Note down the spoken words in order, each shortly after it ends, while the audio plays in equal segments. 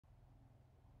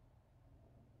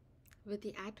With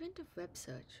the advent of web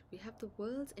search, we have the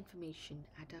world's information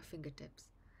at our fingertips.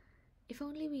 If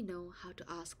only we know how to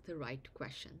ask the right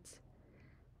questions.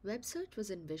 Web search was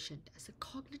envisioned as a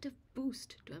cognitive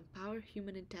boost to empower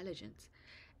human intelligence,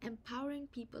 empowering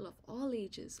people of all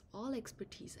ages, all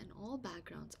expertise, and all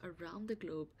backgrounds around the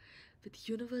globe with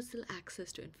universal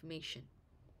access to information.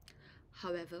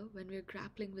 However, when we are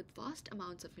grappling with vast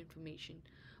amounts of information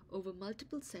over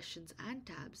multiple sessions and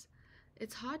tabs,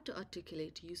 it's hard to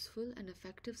articulate useful and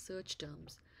effective search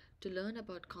terms to learn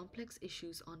about complex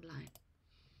issues online.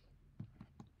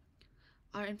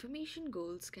 Our information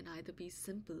goals can either be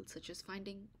simple, such as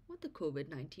finding what the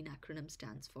COVID-19 acronym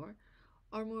stands for,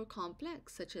 or more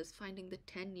complex, such as finding the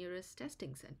 10 nearest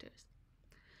testing centers.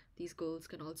 These goals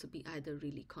can also be either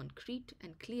really concrete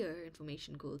and clear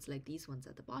information goals like these ones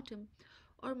at the bottom,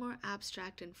 or more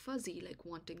abstract and fuzzy like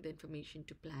wanting the information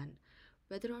to plan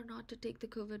whether or not to take the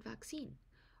COVID vaccine,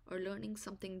 or learning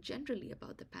something generally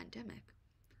about the pandemic.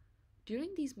 During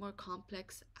these more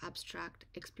complex, abstract,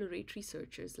 exploratory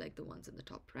searches like the ones in the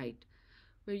top right,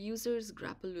 where users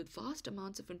grapple with vast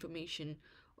amounts of information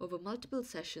over multiple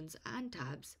sessions and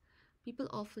tabs, people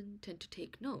often tend to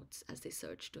take notes as they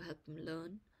search to help them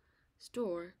learn,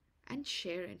 store, and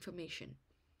share information.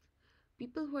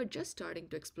 People who are just starting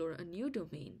to explore a new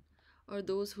domain, or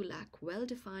those who lack well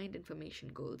defined information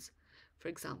goals, for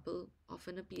example,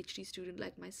 often a PhD student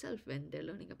like myself when they're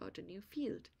learning about a new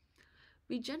field,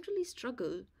 we generally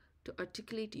struggle to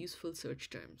articulate useful search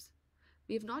terms.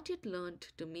 We have not yet learned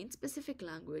domain specific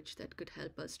language that could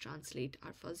help us translate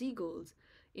our fuzzy goals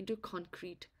into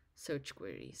concrete search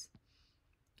queries.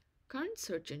 Current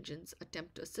search engines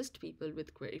attempt to assist people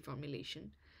with query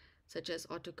formulation, such as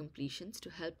auto-completions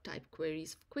to help type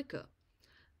queries quicker.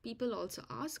 People also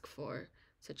ask for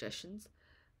suggestions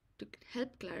to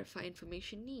help clarify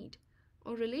information need,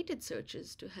 or related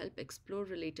searches to help explore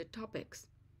related topics.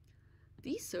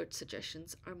 These search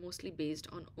suggestions are mostly based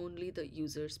on only the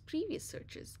user's previous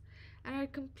searches and are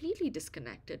completely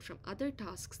disconnected from other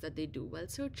tasks that they do while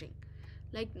searching,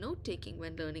 like note taking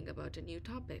when learning about a new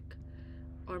topic,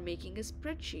 or making a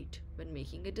spreadsheet when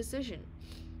making a decision,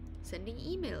 sending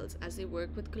emails as they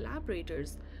work with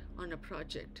collaborators on a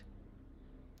project.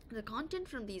 The content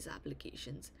from these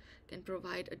applications can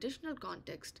provide additional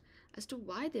context as to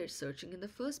why they're searching in the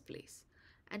first place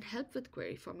and help with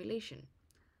query formulation.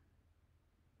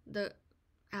 The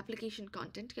application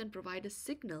content can provide a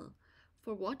signal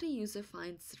for what a user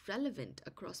finds relevant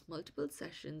across multiple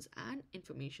sessions and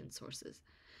information sources,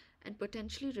 and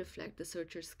potentially reflect the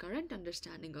searcher's current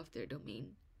understanding of their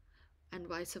domain, and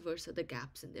vice versa the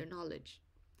gaps in their knowledge.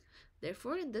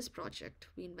 Therefore, in this project,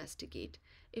 we investigate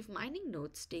if mining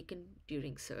notes taken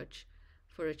during search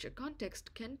for richer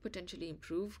context can potentially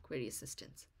improve query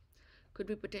assistance. Could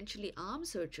we potentially arm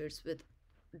searchers with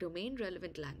domain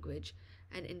relevant language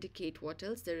and indicate what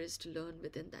else there is to learn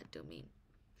within that domain?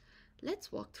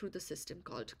 Let's walk through the system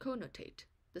called Connotate.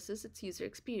 This is its user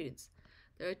experience.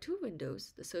 There are two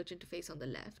windows, the search interface on the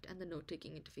left and the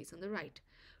note-taking interface on the right.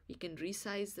 We can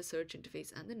resize the search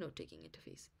interface and the note-taking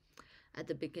interface. At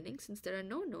the beginning, since there are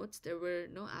no notes, there were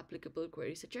no applicable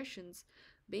query suggestions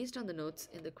based on the notes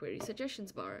in the query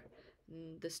suggestions bar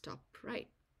in this top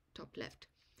left.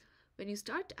 When you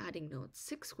start adding notes,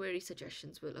 6 query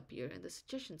suggestions will appear in the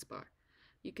suggestions bar.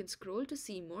 You can scroll to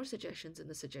see more suggestions in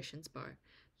the suggestions bar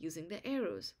using the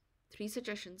arrows. 3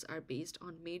 suggestions are based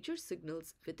on major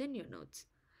signals within your notes,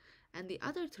 and the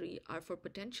other 3 are for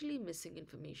potentially missing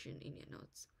information in your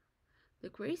notes. The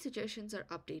query suggestions are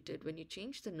updated when you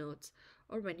change the notes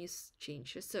or when you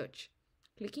change your search.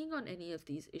 Clicking on any of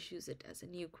these issues it as a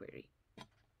new query.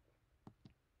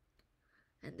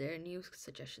 And there are new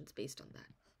suggestions based on that.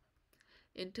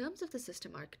 In terms of the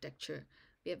system architecture,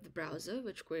 we have the browser,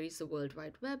 which queries the World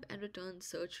Wide Web and returns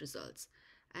search results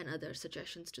and other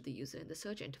suggestions to the user in the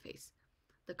search interface.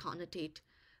 The Connotate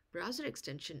browser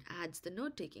extension adds the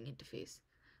note-taking interface.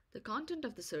 The content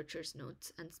of the searcher's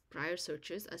notes and prior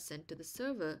searches are sent to the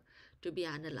server to be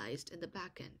analyzed in the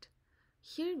backend.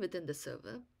 Here within the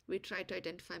server, we try to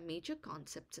identify major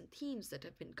concepts and themes that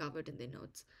have been covered in the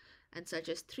notes and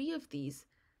suggest 3 of these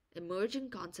emerging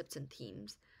concepts and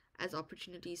themes as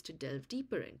opportunities to delve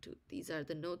deeper into. These are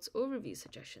the notes overview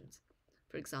suggestions.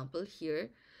 For example, here,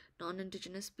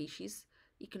 non-indigenous species,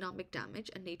 economic damage,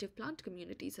 and native plant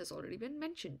communities has already been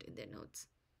mentioned in their notes.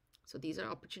 So these are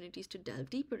opportunities to delve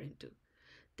deeper into.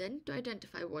 Then, to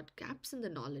identify what gaps in the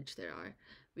knowledge there are,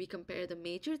 we compare the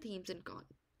major themes and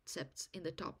concepts in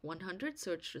the top 100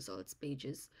 search results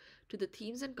pages to the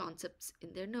themes and concepts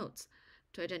in their notes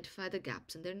to identify the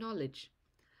gaps in their knowledge.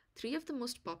 Three of the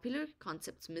most popular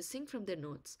concepts missing from their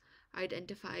notes are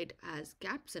identified as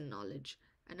gaps in knowledge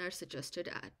and are suggested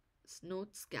as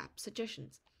notes gap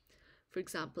suggestions. For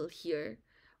example, here,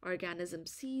 organism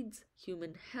seeds,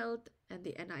 human health, and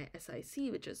the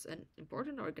NISIC, which is an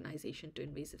important organization to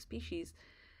invasive species,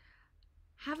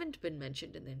 haven't been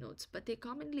mentioned in their notes, but they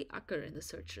commonly occur in the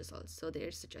search results, so they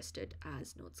are suggested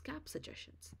as notes gap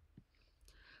suggestions.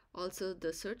 Also,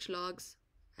 the search logs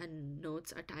and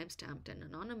notes are timestamped and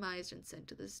anonymized and sent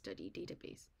to the study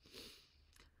database.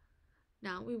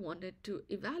 Now we wanted to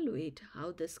evaluate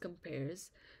how this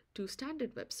compares to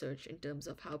standard web search in terms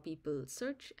of how people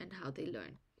search and how they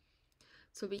learn.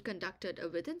 So we conducted a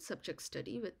within subject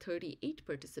study with 38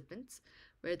 participants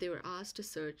where they were asked to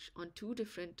search on two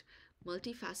different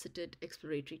multifaceted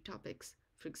exploratory topics.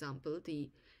 For example, the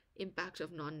impact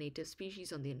of non-native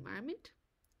species on the environment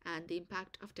and the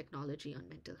impact of technology on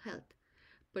mental health.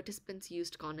 Participants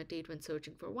used Connotate when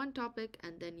searching for one topic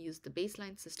and then used the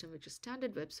baseline system, which is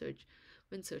standard web search,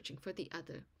 when searching for the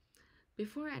other.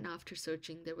 Before and after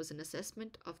searching, there was an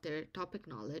assessment of their topic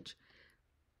knowledge,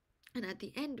 and at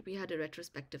the end, we had a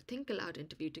retrospective Think Aloud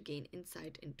interview to gain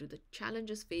insight into the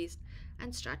challenges faced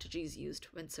and strategies used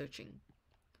when searching.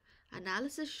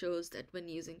 Analysis shows that when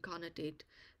using Connotate,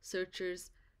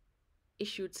 searchers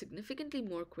issued significantly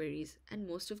more queries, and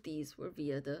most of these were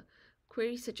via the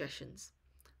query suggestions.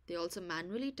 They also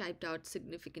manually typed out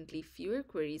significantly fewer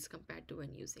queries compared to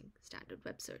when using standard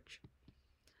web search.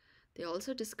 They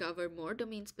also discover more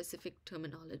domain-specific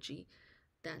terminology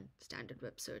than standard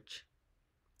web search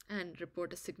and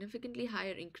report a significantly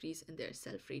higher increase in their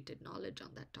self-rated knowledge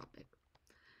on that topic.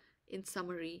 In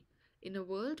summary, in a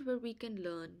world where we can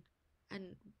learn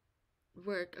and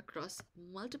work across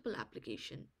multiple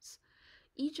applications,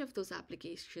 each of those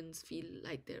applications feel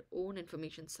like their own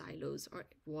information silos or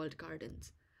walled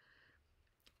gardens.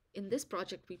 In this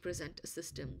project, we present a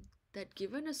system that,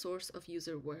 given a source of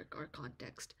user work or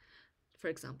context, for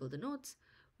example, the notes,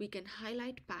 we can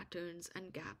highlight patterns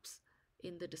and gaps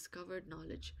in the discovered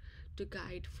knowledge to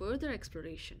guide further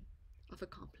exploration of a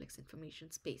complex information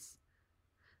space.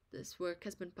 This work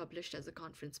has been published as a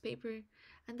conference paper,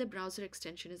 and the browser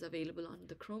extension is available on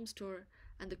the Chrome store,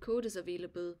 and the code is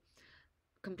available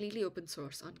completely open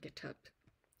source on GitHub.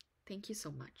 Thank you so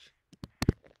much.